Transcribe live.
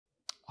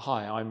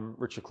Hi, I'm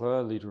Richard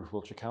Clewer, leader of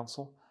Wiltshire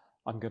Council.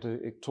 I'm going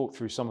to talk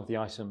through some of the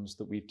items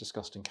that we've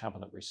discussed in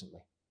Cabinet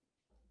recently.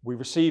 We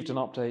received an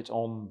update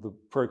on the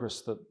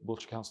progress that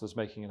Wiltshire Council is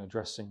making in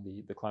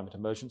addressing the climate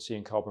emergency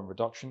and carbon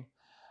reduction.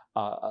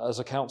 As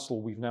a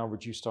council, we've now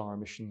reduced our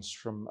emissions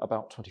from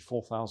about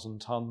 24,000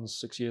 tonnes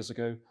 6 years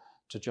ago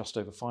to just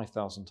over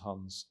 5,000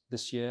 tonnes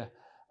this year,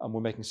 and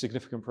we're making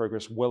significant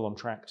progress, well on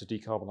track to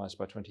decarbonise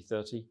by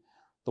 2030.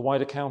 The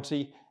wider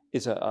county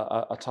is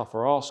a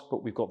tougher ask,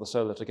 but we've got the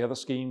Solar Together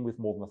scheme with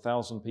more than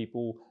 1,000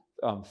 people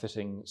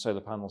fitting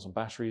solar panels and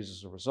batteries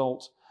as a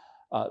result.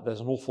 There's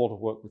an awful lot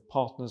of work with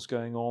partners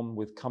going on,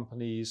 with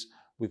companies,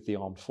 with the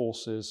armed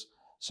forces.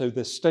 So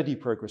there's steady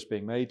progress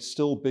being made,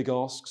 still big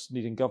asks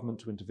needing government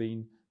to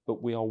intervene,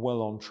 but we are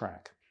well on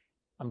track.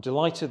 I'm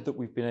delighted that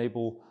we've been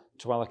able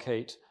to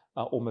allocate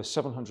almost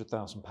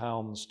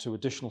 £700,000 to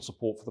additional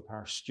support for the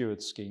Parish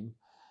Stewards scheme.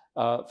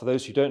 For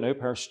those who don't know,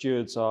 Parish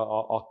Stewards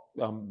are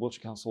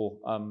Wiltshire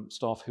Council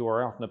staff who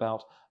are out and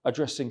about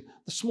addressing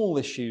the small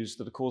issues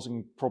that are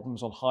causing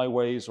problems on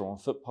highways or on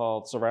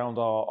footpaths around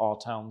our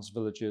towns,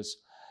 villages.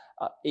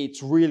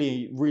 It's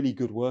really, really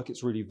good work.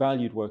 It's really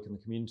valued work in the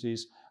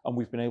communities, and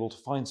we've been able to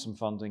find some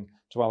funding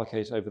to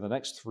allocate over the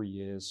next 3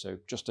 years, so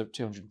just over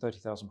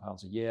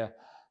 £230,000 a year,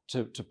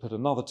 to put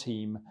another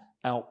team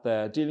out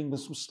there dealing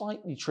with some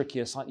slightly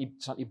trickier,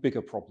 slightly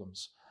bigger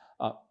problems.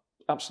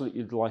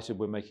 Absolutely delighted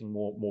we're making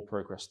more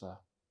progress there.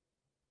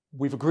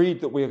 We've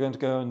agreed that we are going to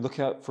go and look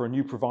out for a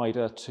new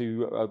provider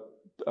to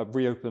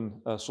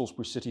reopen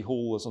Salisbury City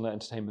Hall as an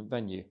entertainment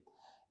venue.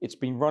 It's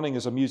been running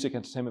as a music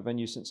entertainment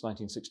venue since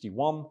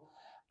 1961.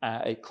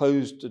 It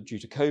closed due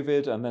to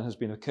COVID and then has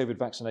been a COVID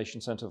vaccination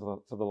centre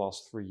for the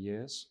last 3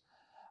 years.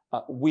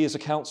 We as a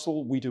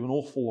council, we do an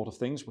awful lot of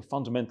things. We're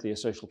fundamentally a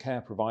social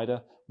care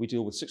provider. We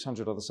deal with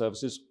 600 other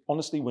services.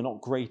 Honestly, we're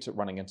not great at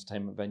running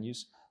entertainment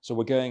venues. So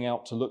we're going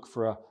out to look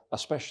for a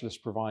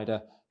specialist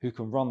provider who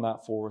can run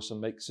that for us and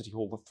make City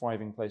Hall a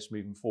thriving place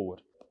moving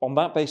forward. On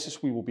that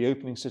basis, we will be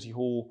opening City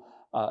Hall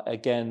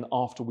again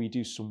after we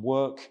do some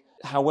work.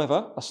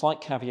 However, a slight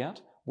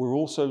caveat, we're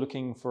also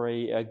looking for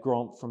a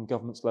grant from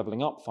Government's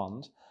Levelling Up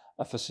Fund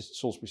for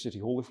Salisbury City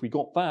Hall. If we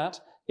got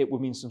that, it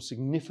would mean some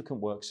significant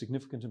work,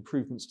 significant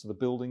improvements to the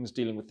buildings,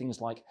 dealing with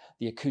things like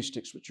the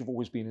acoustics, which have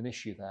always been an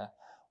issue there.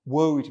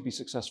 Were we to be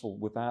successful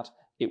with that,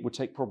 it would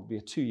take probably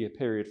a 2-year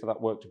period for that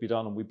work to be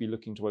done, and we'd be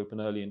looking to open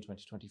early in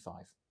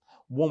 2025.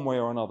 One way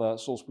or another,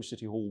 Salisbury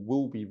City Hall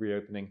will be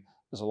reopening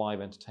as a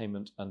live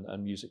entertainment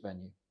and music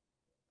venue.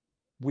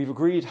 We've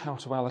agreed how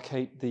to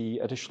allocate the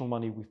additional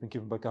money we've been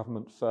given by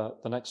government for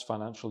the next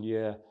financial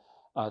year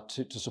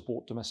to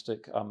support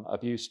domestic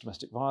abuse,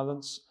 domestic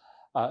violence.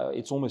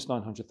 It's almost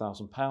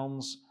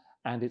 £900,000,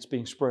 and it's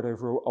being spread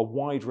over a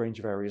wide range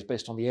of areas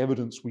based on the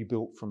evidence we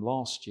built from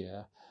last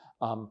year,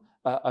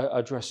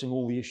 addressing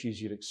all the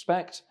issues you'd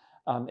expect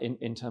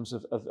in terms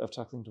of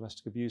tackling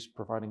domestic abuse,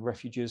 providing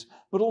refuges,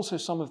 but also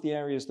some of the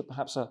areas that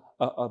perhaps are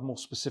more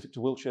specific to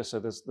Wiltshire. So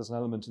there's an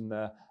element in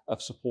there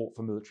of support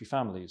for military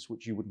families,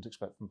 which you wouldn't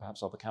expect from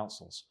perhaps other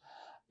councils.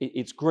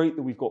 It's great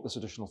that we've got this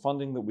additional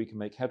funding, that we can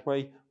make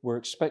headway. We're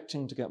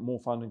expecting to get more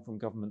funding from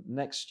government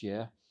next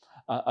year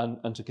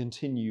and to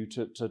continue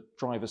to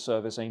drive a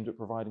service aimed at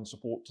providing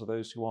support to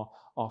those who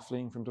are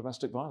fleeing from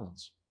domestic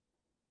violence.